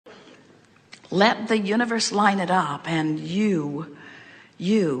Let the universe line it up, and you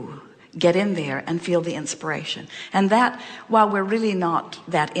get in there and feel the inspiration. And that, while we're really not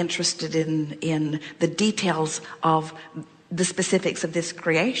that interested in the details of the specifics of this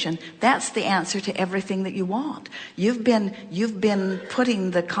creation, that's the answer to everything that you want. You've been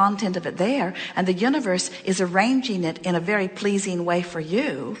putting the content of it there, and the universe is arranging it in a very pleasing way for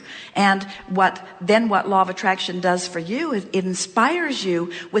you. And what law of attraction does for you is it inspires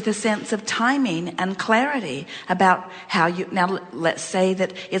you with a sense of timing and clarity about how you, now let's say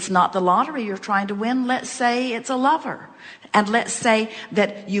that it's not the lottery you're trying to win, let's say it's a lover. And let's say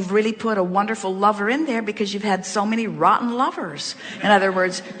that you've really put a wonderful lover in there because you've had so many rotten lovers. In other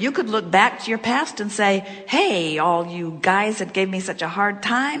words, you could look back to your past and say, hey, all you guys that gave me such a hard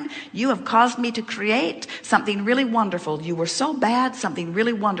time, you have caused me to create something really wonderful. You were so bad, something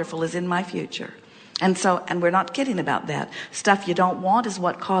really wonderful is in my future. And we're not kidding about that. Stuff you don't want is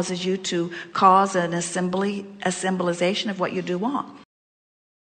what causes you to cause a symbolization of what you do want.